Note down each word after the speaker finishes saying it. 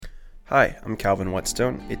Hi, I'm Calvin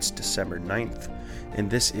Whetstone. It's December 9th, and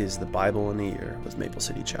this is the Bible in a Year with Maple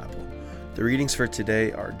City Chapel. The readings for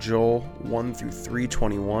today are Joel 1 through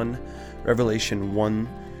 3:21, Revelation 1,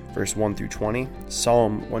 verse 1 through 20,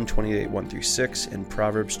 Psalm 128, 1 through 6, and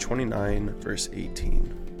Proverbs 29, verse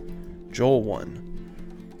 18. Joel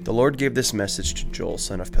 1. The Lord gave this message to Joel,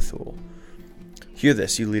 son of Pethuel. Hear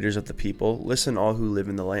this, you leaders of the people. Listen, all who live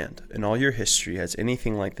in the land. In all your history, has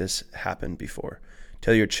anything like this happened before?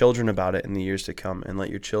 Tell your children about it in the years to come, and let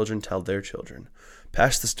your children tell their children.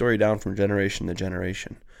 Pass the story down from generation to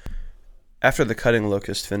generation. After the cutting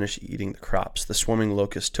locust finished eating the crops, the swarming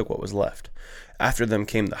locust took what was left. After them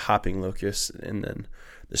came the hopping locust, and then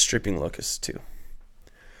the stripping locusts too.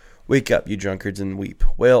 Wake up, you drunkards, and weep.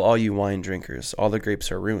 Wail, all you wine drinkers. All the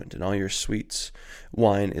grapes are ruined, and all your sweets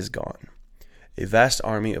wine is gone. A vast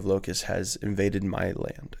army of locusts has invaded my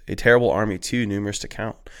land, a terrible army too numerous to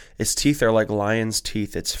count. Its teeth are like lions'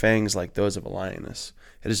 teeth, its fangs like those of a lioness.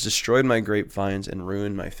 It has destroyed my grapevines and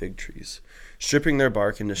ruined my fig trees, stripping their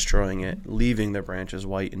bark and destroying it, leaving their branches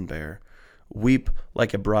white and bare. Weep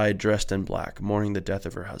like a bride dressed in black, mourning the death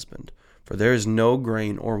of her husband. For there is no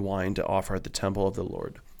grain or wine to offer at the temple of the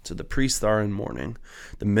Lord. So the priests are in mourning.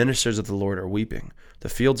 The ministers of the Lord are weeping. The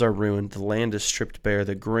fields are ruined. The land is stripped bare.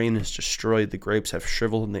 The grain is destroyed. The grapes have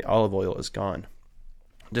shriveled, and the olive oil is gone.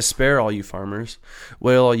 Despair, all you farmers.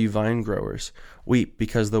 Wail, all you vine growers. Weep,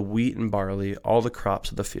 because the wheat and barley, all the crops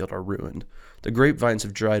of the field, are ruined. The grapevines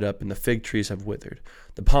have dried up, and the fig trees have withered.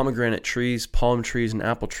 The pomegranate trees, palm trees, and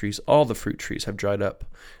apple trees, all the fruit trees have dried up,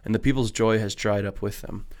 and the people's joy has dried up with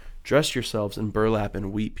them. Dress yourselves in burlap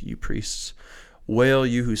and weep, you priests. Wail,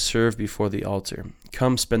 you who serve before the altar.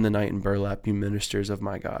 Come spend the night in burlap, you ministers of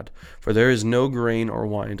my God. For there is no grain or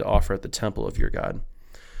wine to offer at the temple of your God.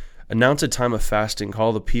 Announce a time of fasting,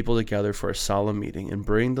 call the people together for a solemn meeting, and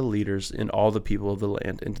bring the leaders and all the people of the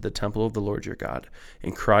land into the temple of the Lord your God,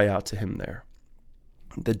 and cry out to him there.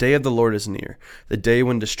 The day of the Lord is near, the day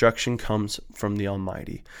when destruction comes from the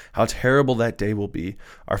Almighty. How terrible that day will be!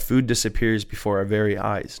 Our food disappears before our very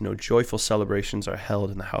eyes. No joyful celebrations are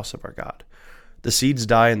held in the house of our God. The seeds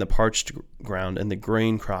die in the parched ground, and the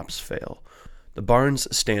grain crops fail. The barns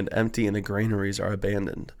stand empty, and the granaries are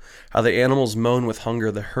abandoned. How the animals moan with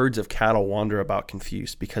hunger, the herds of cattle wander about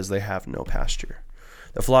confused, because they have no pasture.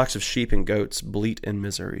 The flocks of sheep and goats bleat in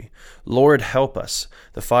misery. Lord, help us!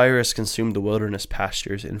 The fire has consumed the wilderness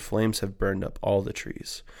pastures, and flames have burned up all the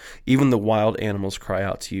trees. Even the wild animals cry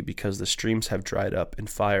out to you, because the streams have dried up, and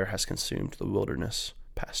fire has consumed the wilderness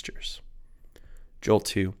pastures. Joel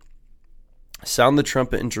 2. Sound the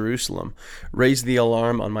trumpet in Jerusalem. Raise the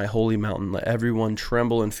alarm on my holy mountain. Let everyone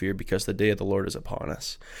tremble in fear, because the day of the Lord is upon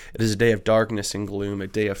us. It is a day of darkness and gloom, a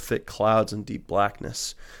day of thick clouds and deep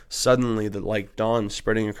blackness. Suddenly, like dawn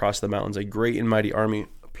spreading across the mountains, a great and mighty army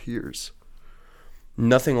appears.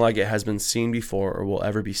 Nothing like it has been seen before or will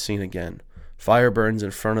ever be seen again. Fire burns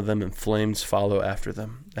in front of them, and flames follow after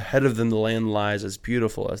them. Ahead of them the land lies as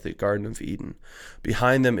beautiful as the Garden of Eden.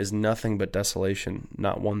 Behind them is nothing but desolation.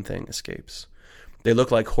 Not one thing escapes. They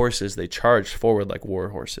look like horses. They charge forward like war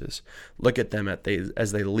horses. Look at them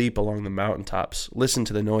as they leap along the mountaintops. Listen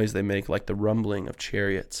to the noise they make, like the rumbling of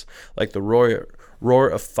chariots, like the roar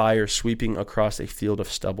of fire sweeping across a field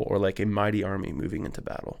of stubble, or like a mighty army moving into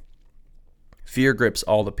battle. Fear grips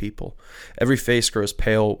all the people. Every face grows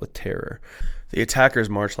pale with terror. The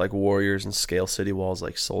attackers march like warriors and scale city walls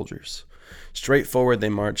like soldiers. Straight forward they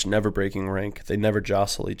march, never breaking rank. They never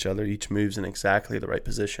jostle each other. Each moves in exactly the right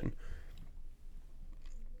position.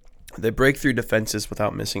 They break through defenses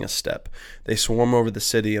without missing a step. They swarm over the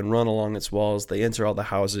city and run along its walls. They enter all the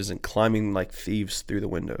houses and climbing like thieves through the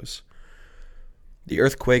windows. The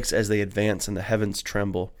earth quakes as they advance and the heavens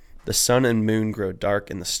tremble. The sun and moon grow dark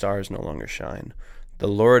and the stars no longer shine. The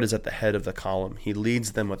Lord is at the head of the column. He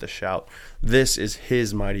leads them with a shout. This is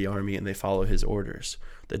his mighty army, and they follow his orders.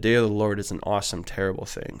 The day of the Lord is an awesome, terrible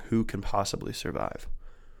thing. Who can possibly survive?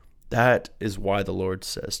 That is why the Lord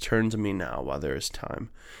says, turn to me now while there is time.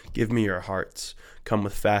 Give me your hearts. Come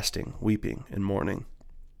with fasting, weeping, and mourning.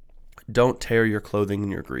 Don't tear your clothing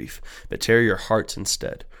in your grief, but tear your hearts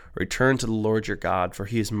instead. Return to the Lord your God, for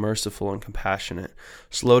he is merciful and compassionate,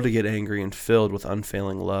 slow to get angry and filled with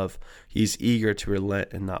unfailing love. He is eager to relent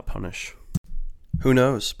and not punish. Who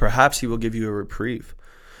knows? Perhaps he will give you a reprieve,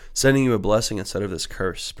 sending you a blessing instead of this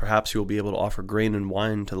curse. Perhaps you will be able to offer grain and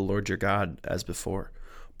wine to the Lord your God as before.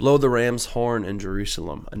 Blow the ram's horn in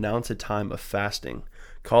Jerusalem. Announce a time of fasting.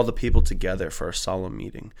 Call the people together for a solemn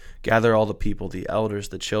meeting. Gather all the people, the elders,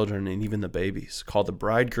 the children, and even the babies. Call the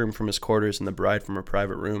bridegroom from his quarters and the bride from her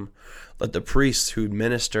private room. Let the priests who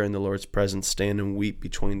minister in the Lord's presence stand and weep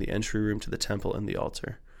between the entry room to the temple and the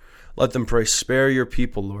altar. Let them pray, spare your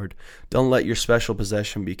people, Lord. Don't let your special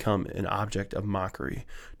possession become an object of mockery.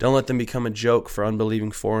 Don't let them become a joke for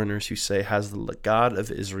unbelieving foreigners who say, has the God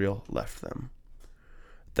of Israel left them?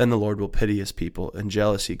 Then the Lord will pity his people, and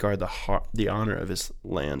jealously guard the honor of his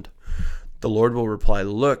land. The Lord will reply,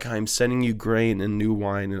 look, I am sending you grain and new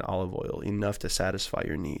wine and olive oil, enough to satisfy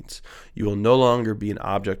your needs. You will no longer be an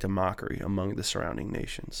object of mockery among the surrounding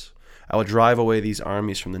nations. I will drive away these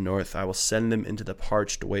armies from the north. I will send them into the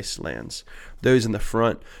parched wastelands. Those in the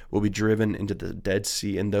front will be driven into the Dead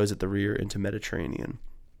Sea, and those at the rear into Mediterranean.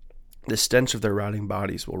 The stench of their rotting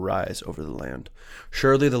bodies will rise over the land.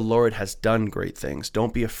 Surely the Lord has done great things.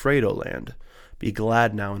 Don't be afraid, O land. Be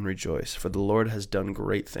glad now and rejoice, for the Lord has done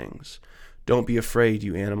great things. Don't be afraid,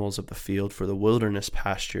 you animals of the field, for the wilderness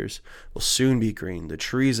pastures will soon be green. The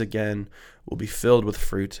trees again will be filled with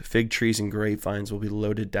fruit. Fig trees and grapevines will be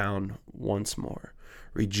loaded down once more.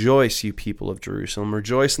 Rejoice, you people of Jerusalem.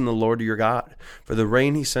 Rejoice in the Lord your God, for the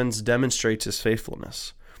rain he sends demonstrates his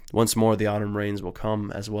faithfulness. Once more the autumn rains will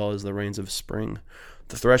come, as well as the rains of spring.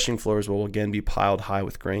 The threshing floors will again be piled high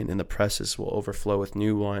with grain, and the presses will overflow with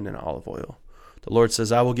new wine and olive oil. The Lord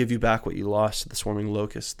says, I will give you back what you lost to the swarming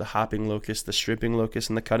locust, the hopping locust, the stripping locust,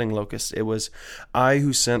 and the cutting locust. It was I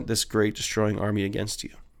who sent this great destroying army against you.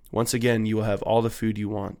 Once again, you will have all the food you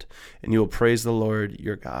want, and you will praise the Lord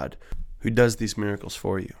your God, who does these miracles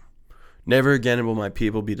for you. Never again will my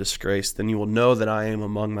people be disgraced. Then you will know that I am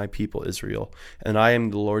among my people Israel, and I am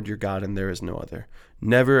the Lord your God, and there is no other.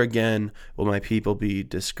 Never again will my people be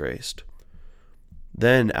disgraced.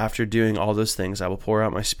 Then, after doing all those things, I will pour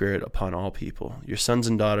out my spirit upon all people. Your sons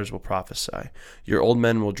and daughters will prophesy. Your old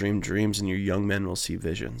men will dream dreams, and your young men will see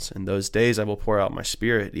visions. In those days I will pour out my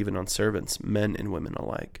spirit even on servants, men and women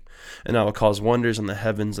alike. And I will cause wonders on the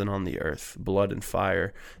heavens and on the earth, blood and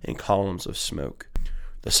fire, and columns of smoke.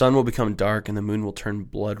 The sun will become dark, and the moon will turn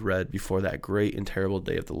blood red before that great and terrible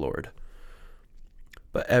day of the Lord.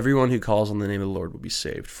 But everyone who calls on the name of the Lord will be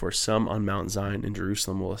saved, for some on Mount Zion and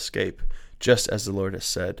Jerusalem will escape, just as the Lord has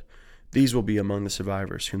said. These will be among the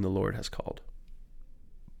survivors whom the Lord has called.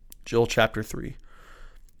 Joel chapter 3.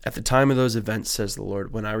 At the time of those events, says the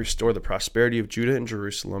Lord, when I restore the prosperity of Judah and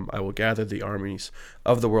Jerusalem, I will gather the armies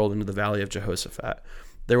of the world into the valley of Jehoshaphat.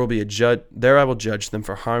 There I will judge them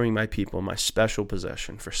for harming my people, my special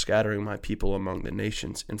possession, for scattering my people among the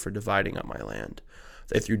nations, and for dividing up my land.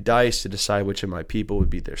 They threw dice to decide which of my people would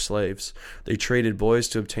be their slaves. They traded boys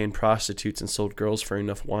to obtain prostitutes and sold girls for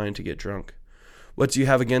enough wine to get drunk. What do you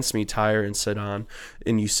have against me, Tyre and Sidon,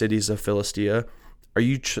 and you cities of Philistia? Are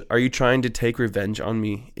you trying to take revenge on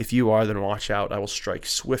me? If you are, then watch out. I will strike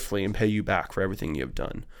swiftly and pay you back for everything you have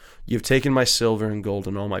done. You have taken my silver and gold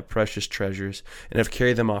and all my precious treasures, and have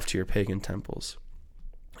carried them off to your pagan temples.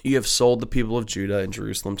 You have sold the people of Judah and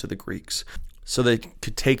Jerusalem to the Greeks, so they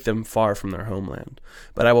could take them far from their homeland.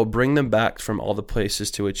 But I will bring them back from all the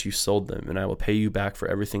places to which you sold them, and I will pay you back for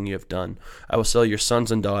everything you have done. I will sell your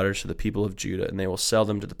sons and daughters to the people of Judah, and they will sell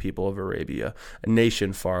them to the people of Arabia, a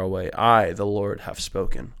nation far away. I, the Lord, have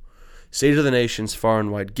spoken. Say to the nations far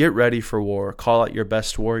and wide, get ready for war. Call out your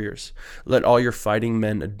best warriors. Let all your fighting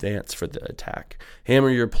men advance for the attack. Hammer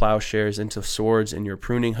your plowshares into swords and your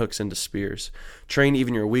pruning hooks into spears. Train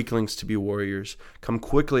even your weaklings to be warriors. Come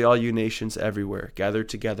quickly, all you nations everywhere. Gather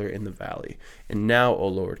together in the valley. And now, O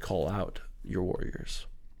Lord, call out your warriors.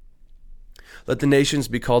 Let the nations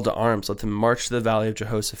be called to arms. Let them march to the valley of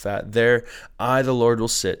Jehoshaphat. There I, the Lord, will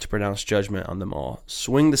sit to pronounce judgment on them all.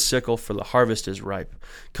 Swing the sickle, for the harvest is ripe.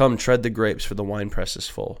 Come, tread the grapes, for the winepress is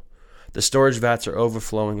full. The storage vats are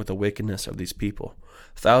overflowing with the wickedness of these people.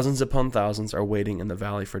 Thousands upon thousands are waiting in the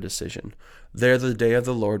valley for decision. There the day of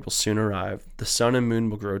the Lord will soon arrive. The sun and moon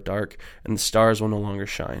will grow dark, and the stars will no longer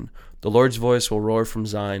shine. The Lord's voice will roar from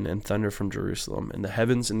Zion and thunder from Jerusalem, and the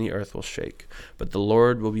heavens and the earth will shake. But the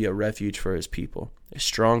Lord will be a refuge for his people, a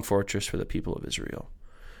strong fortress for the people of Israel.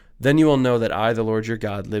 Then you will know that I, the Lord your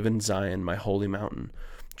God, live in Zion, my holy mountain.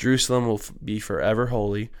 Jerusalem will be forever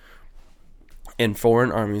holy, and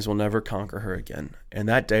foreign armies will never conquer her again. And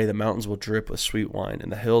that day the mountains will drip with sweet wine,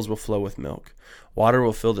 and the hills will flow with milk. Water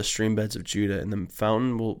will fill the stream beds of Judah, and the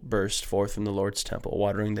fountain will burst forth from the Lord's temple,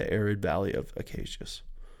 watering the arid valley of Acacias.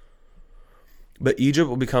 But Egypt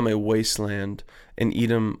will become a wasteland, and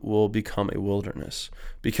Edom will become a wilderness,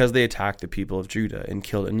 because they attacked the people of Judah and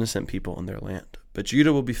killed innocent people in their land. But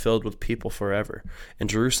Judah will be filled with people forever, and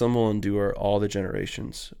Jerusalem will endure all the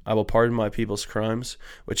generations. I will pardon my people's crimes,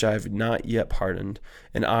 which I have not yet pardoned,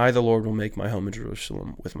 and I, the Lord, will make my home in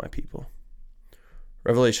Jerusalem with my people.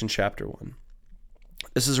 Revelation chapter 1.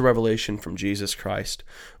 This is a revelation from Jesus Christ,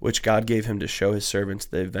 which God gave him to show his servants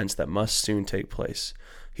the events that must soon take place.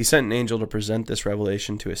 He sent an angel to present this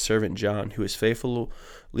revelation to his servant John, who has faithfully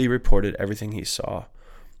reported everything he saw.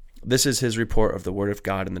 This is his report of the word of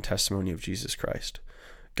God and the testimony of Jesus Christ.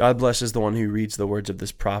 God blesses the one who reads the words of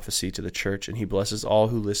this prophecy to the church, and he blesses all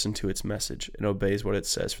who listen to its message and obeys what it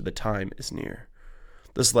says, for the time is near.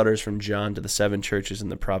 This letter is from John to the 7 churches in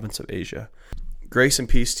the province of Asia. Grace and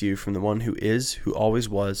peace to you from the one who is, who always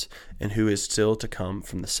was, and who is still to come,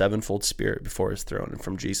 from the sevenfold Spirit before his throne, and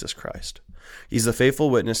from Jesus Christ. He is the faithful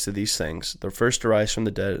witness to these things, the first to rise from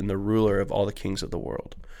the dead, and the ruler of all the kings of the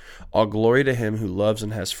world. All glory to him who loves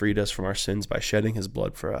and has freed us from our sins by shedding his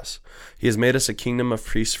blood for us. He has made us a kingdom of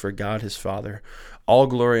priests for God his Father. All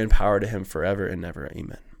glory and power to him forever and ever.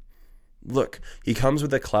 Amen. Look, he comes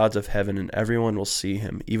with the clouds of heaven, and everyone will see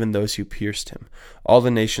him, even those who pierced him. All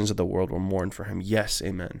the nations of the world will mourn for him. Yes,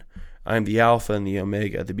 amen. I am the Alpha and the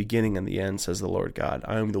Omega, the beginning and the end, says the Lord God.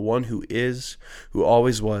 I am the one who is, who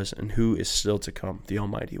always was, and who is still to come, the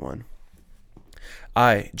Almighty One.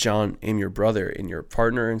 I, John, am your brother and your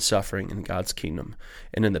partner in suffering in God's kingdom,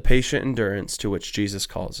 and in the patient endurance to which Jesus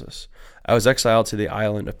calls us. I was exiled to the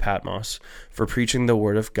island of Patmos for preaching the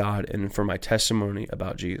word of God and for my testimony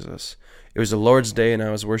about Jesus. It was the Lord's day, and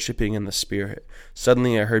I was worshiping in the Spirit.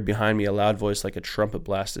 Suddenly I heard behind me a loud voice like a trumpet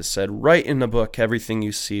blast. It said, "Write in the book everything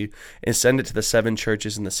you see, and send it to the 7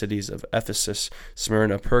 churches in the cities of Ephesus,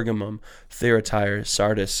 Smyrna, Pergamum, Thyatira,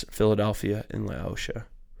 Sardis, Philadelphia, and Laodicea."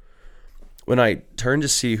 When I turned to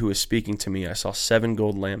see who was speaking to me, I saw 7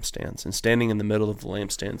 gold lampstands, and standing in the middle of the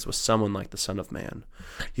lampstands was someone like the Son of Man.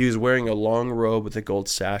 He was wearing a long robe with a gold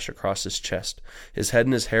sash across his chest. His head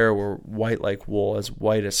and his hair were white like wool, as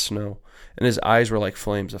white as snow, and his eyes were like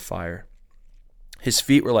flames of fire. His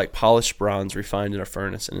feet were like polished bronze refined in a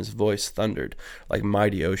furnace, and his voice thundered like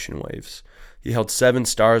mighty ocean waves. He held 7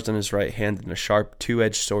 stars on his right hand, and a sharp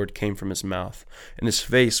 2-edged sword came from his mouth, and his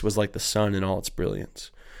face was like the sun in all its brilliance.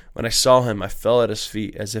 When I saw him, I fell at his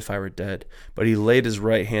feet as if I were dead. But he laid his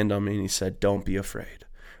right hand on me, and he said, "Don't be afraid.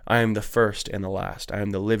 I am the first and the last. I am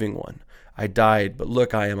the living one. I died, but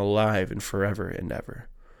look, I am alive and forever and ever.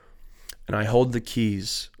 And I hold the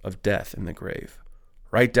keys of death and the grave.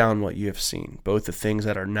 Write down what you have seen, both the things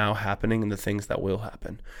that are now happening and the things that will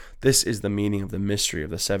happen. This is the meaning of the mystery of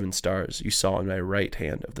the 7 stars you saw in my right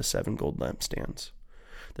hand of the 7 gold lampstands.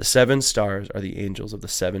 The 7 stars are the angels of the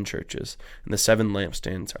 7 churches, and the 7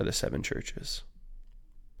 lampstands are the 7 churches.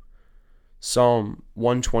 Psalm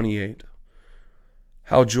 128.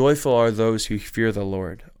 How joyful are those who fear the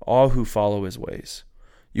Lord, all who follow his ways.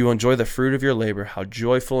 You will enjoy the fruit of your labor. How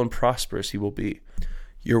joyful and prosperous he will be.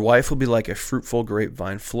 Your wife will be like a fruitful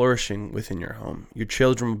grapevine flourishing within your home. Your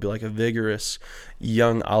children will be like a vigorous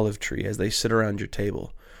young olive tree as they sit around your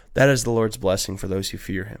table. That is the Lord's blessing for those who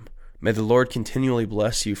fear him. May the Lord continually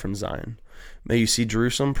bless you from Zion. May you see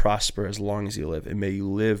Jerusalem prosper as long as you live, and may you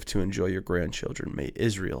live to enjoy your grandchildren. May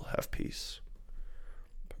Israel have peace.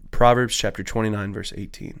 Proverbs chapter 29, verse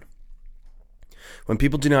 18. When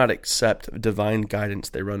people do not accept divine guidance,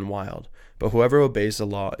 they run wild, but whoever obeys the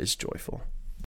law is joyful.